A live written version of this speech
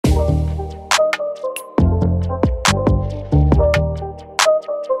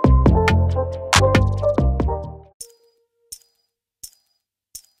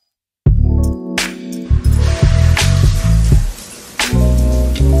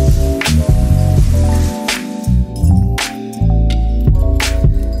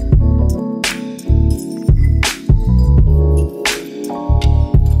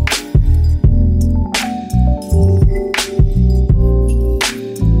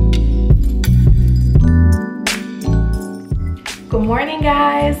Good morning,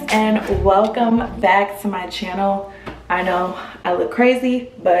 guys, and welcome back to my channel. I know I look crazy,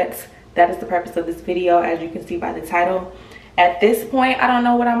 but that is the purpose of this video, as you can see by the title. At this point, I don't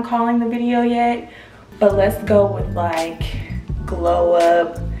know what I'm calling the video yet, but let's go with like glow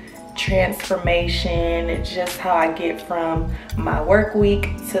up, transformation, just how I get from my work week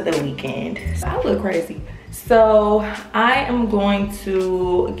to the weekend. I look crazy. So I am going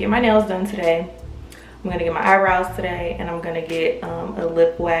to get my nails done today. I'm gonna get my eyebrows today, and I'm gonna get a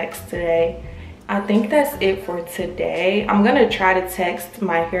lip wax today. I think that's it for today. I'm gonna try to text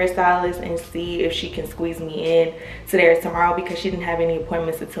my hairstylist and see if she can squeeze me in today or tomorrow, because she didn't have any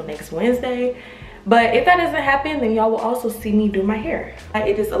appointments until next Wednesday. But if that doesn't happen, then y'all will also see me do my hair.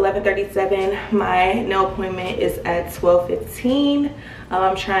 It is 11:37. My nail appointment is at 12:15.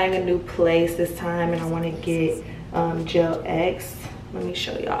 I'm trying a new place this time, and I want to get Gel X. Let me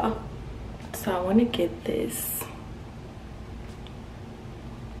show y'all. So I want to get this.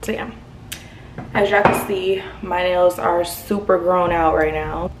 So yeah, as y'all can see, my nails are super grown out right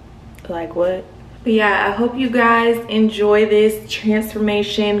now. Like what? But yeah, I hope you guys enjoy this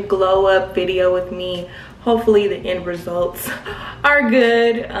transformation glow up video with me. Hopefully the end results are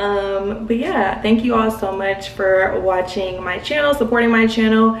good. But yeah, thank you all so much for watching my channel, supporting my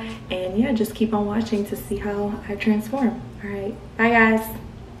channel, and yeah, just keep on watching to see how I transform. All right, bye guys.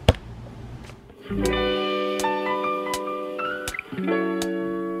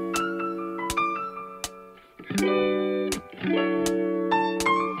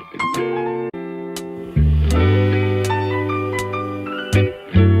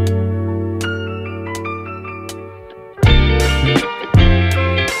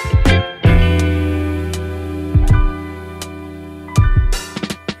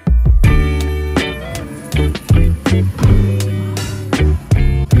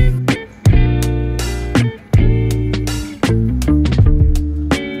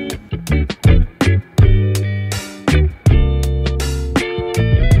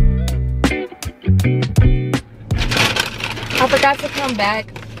 I forgot to come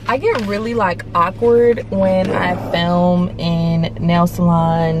back. I get really like awkward when I film in nail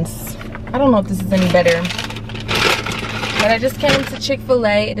salons. I don't know if this is any better, but I just came to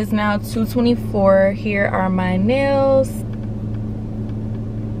Chick-fil-A. It is now 2:24. Here are my nails.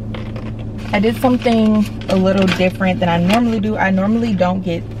 I did something a little different than I normally do. I normally don't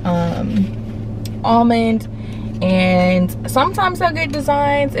get almond, and sometimes I'll get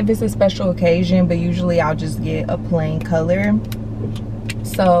designs if it's a special occasion, but usually I'll just get a plain color.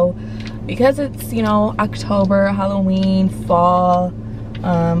 So because it's, you know, October, Halloween, fall,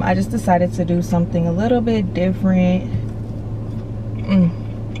 I just decided to do something a little bit different.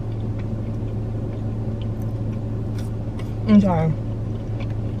 I'm sorry,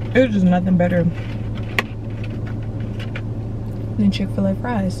 it's just nothing better than Chick-fil-A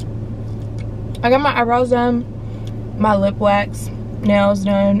fries. I got my eyebrows done, my lip wax, nails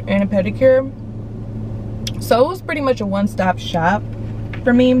done, and a pedicure. So it was pretty much a one-stop shop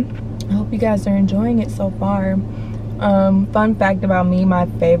for me. I hope you guys are enjoying it so far. Fun fact about me, my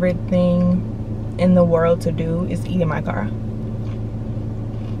favorite thing in the world to do is eat in my car.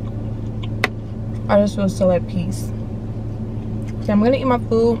 I just feel so at peace. So I'm gonna eat my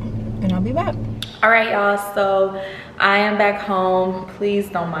food and I'll be back. All right, y'all, so I am back home. Please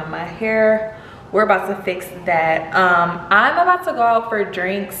don't mind my hair. We're about to fix that. I'm about to go out for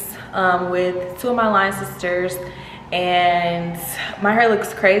drinks with two of my line sisters, and my hair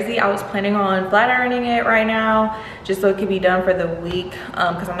looks crazy. I was planning on flat ironing it right now just so it could be done for the week,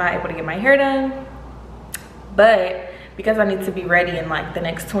 because I'm not able to get my hair done. But because I need to be ready in like the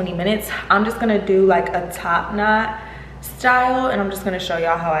next 20 minutes, I'm just gonna do like a top knot style, and I'm just gonna show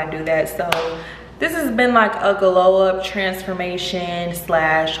y'all how I do that. So this has been like a glow up transformation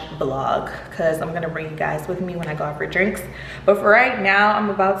slash vlog, because I'm gonna bring you guys with me when I go out for drinks. But for right now,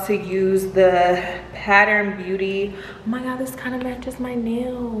 I'm about to use the Pattern Beauty. Oh my god, this kind of matches my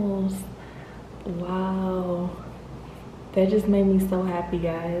nails. Wow, that just made me so happy,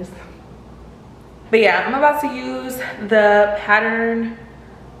 guys. But yeah, I'm about to use the Pattern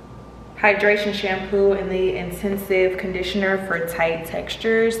Hydration Shampoo and the Intensive Conditioner for tight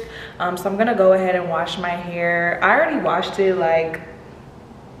textures. So I'm gonna go ahead and wash my hair. I already washed it like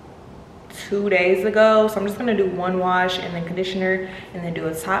 2 days ago, so I'm just gonna do one wash and then conditioner and then do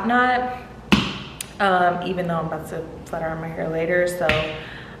a top knot, even though I'm about to flat iron my hair later. So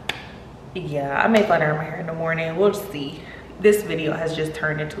yeah, I may flat iron my hair in the morning. We'll just see. This video has just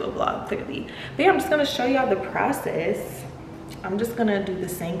turned into a vlog clearly, but yeah, I'm just gonna show y'all the process. I'm just gonna do the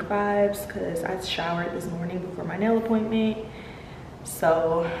sink vibes because I showered this morning before my nail appointment.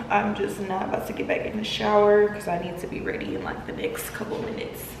 So I'm just not about to get back in the shower because I need to be ready in like the next couple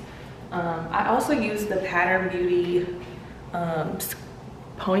minutes. I also use the Pattern Beauty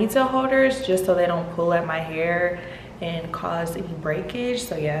ponytail holders just so they don't pull at my hair and cause any breakage.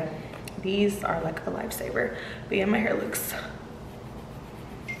 So yeah, these are like a lifesaver. But yeah, my hair looks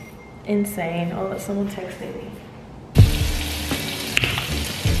insane. Oh, someone texted me.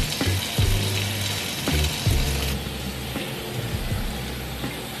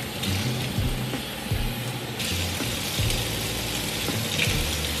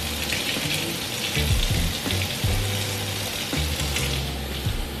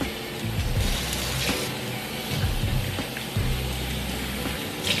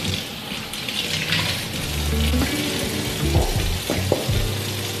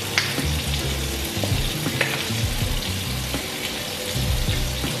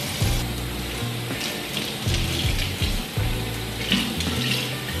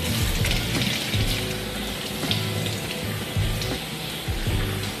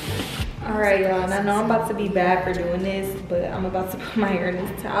 All right, y'all, and I know I'm about to be bad for doing this, but I'm about to put my hair in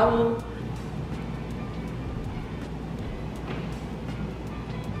this towel.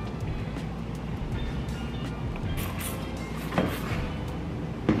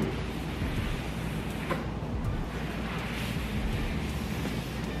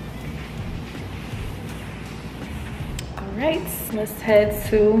 All right, let's head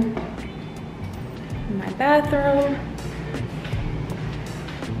to my bathroom.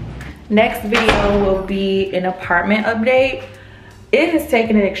 Next video will be an apartment update. It has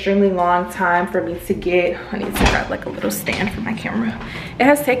taken an extremely long time for me to get, I need to grab like a little stand for my camera. It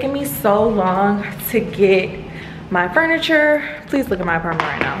has taken me so long to get my furniture. Please look at my apartment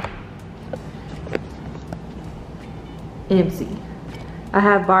right now. Empty. I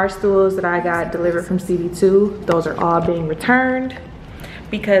have bar stools that I got delivered from CB2. Those are all being returned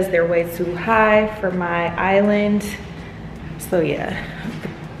because they're way too high for my island. So yeah.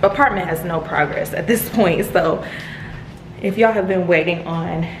 Apartment has no progress at this point. So if y'all have been waiting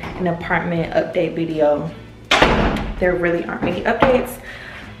on an apartment update video, there really aren't many updates,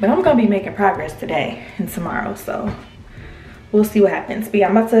 but I'm gonna be making progress today and tomorrow, so we'll see what happens. But yeah,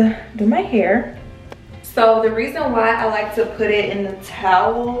 I'm about to do my hair. So the reason why I like to put it in the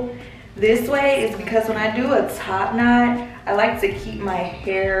towel this way is because when I do a top knot, I like to keep my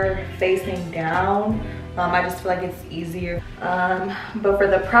hair facing down. I just feel like it's easier. But for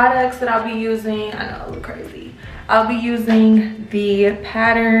the products that I'll be using, I know I look crazy. I'll be using the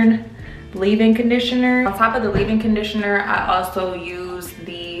Pattern leave-in conditioner. On top of the leave-in conditioner, I also use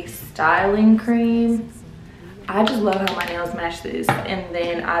the styling cream. I just love how my nails match this. And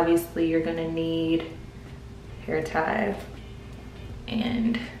then obviously you're gonna need hair tie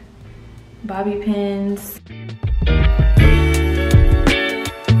and bobby pins.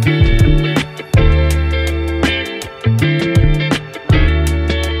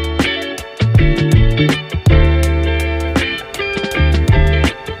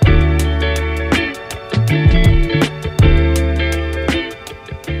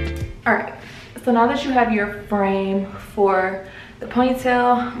 So now that you have your frame for the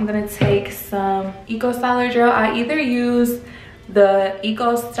ponytail, I'm gonna take some Eco Styler gel. I either use the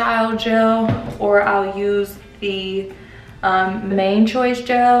Eco Style gel or I'll use the Main Choice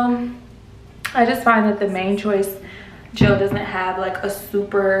gel. I just find that the Main Choice gel doesn't have like a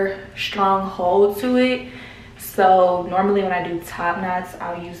super strong hold to it. So normally when I do top knots,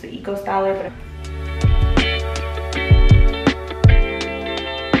 I'll use the Eco Styler. But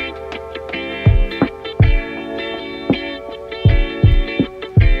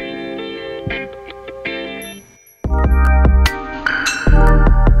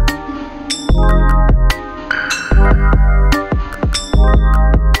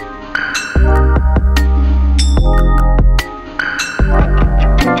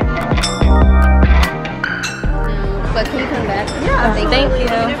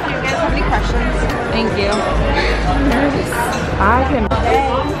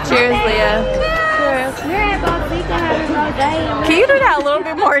cheers, Leah. Cheers. Can you do that a little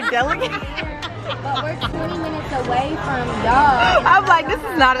bit more delicate? But we're 20 minutes away from y'all. I'm like, this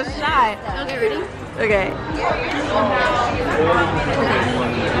is not a shot. Okay, ready? Okay.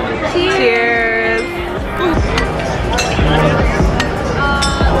 Cheers.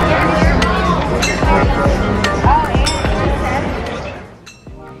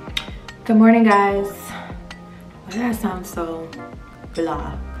 Good morning, guys. Why did I sound so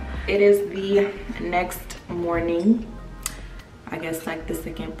blah? It is the next morning. I guess like the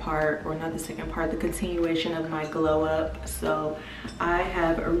second part, or not the second part, the continuation of my glow up. So I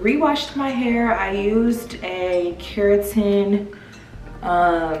have rewashed my hair. I used a keratin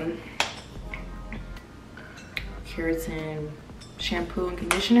keratin shampoo and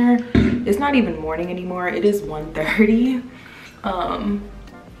conditioner. It's not even morning anymore. It is 1:30.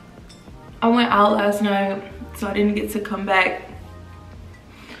 I went out last night, so I didn't get to come back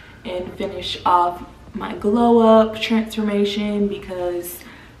and finish off my glow up transformation because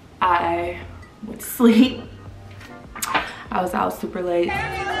I went to sleep. I was out super late.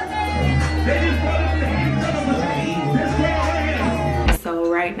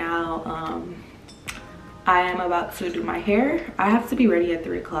 So right now, I am about to do my hair. I have to be ready at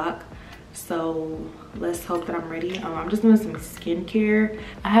 3 o'clock. So let's hope that I'm ready. I'm just doing some skincare.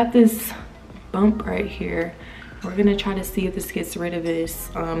 I have this bump right here. We're gonna try to see if this gets rid of this.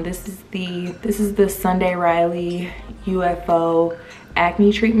 This is the Sunday Riley UFO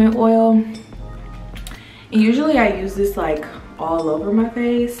acne treatment oil. And usually I use this like all over my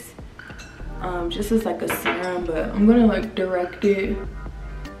face, just as like a serum, but I'm gonna like direct it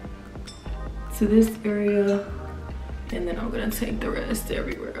to this area, and then I'm gonna take the rest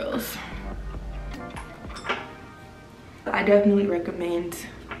everywhere else. I definitely recommend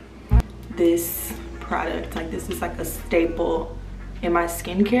this product. Like, this is like a staple in my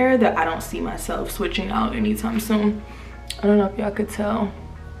skincare that I don't see myself switching out anytime soon. I don't know if y'all could tell,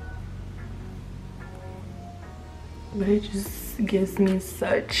 but it just gives me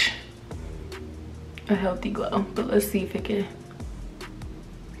such a healthy glow. But let's see if it can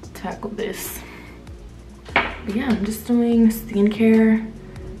tackle this. But yeah, I'm just doing skincare,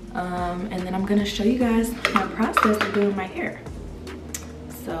 and then I'm gonna show you guys my process of doing my hair.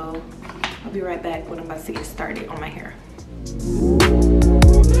 So I'll be right back when I'm about to get started on my hair.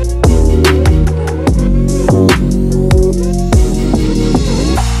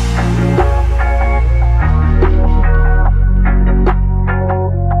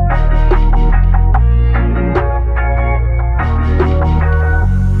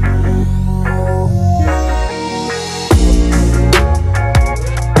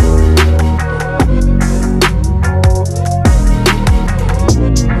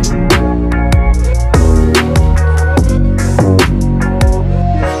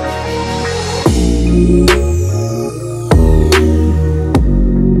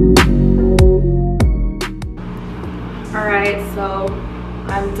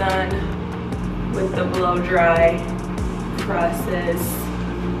 I'm done with the blow dry process.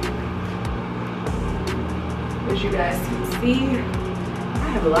 As you guys can see, I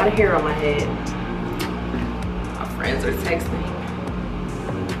have a lot of hair on my head. My friends are texting,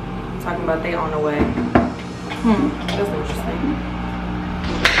 talking about they on the way. That's interesting.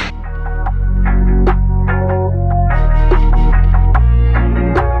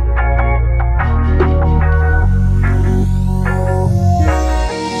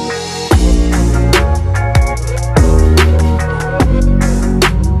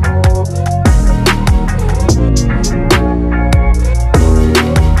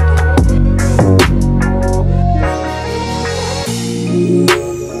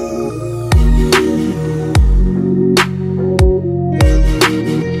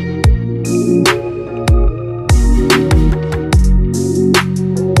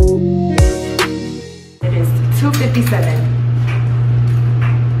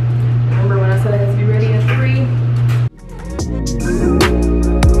 Remember when I said I had to be ready at 3?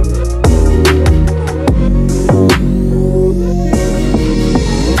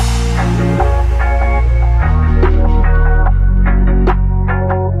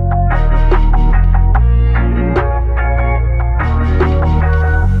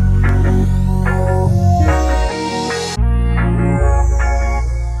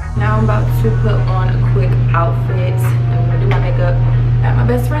 Now I'm about to put on a quick outfit. I'm gonna do my makeup at my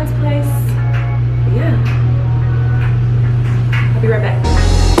best friend's place. But yeah, I'll be right back.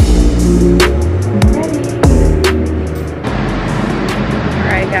 I'm ready. All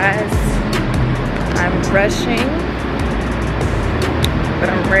right, guys, I'm rushing, but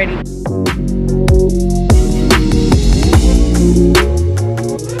I'm ready.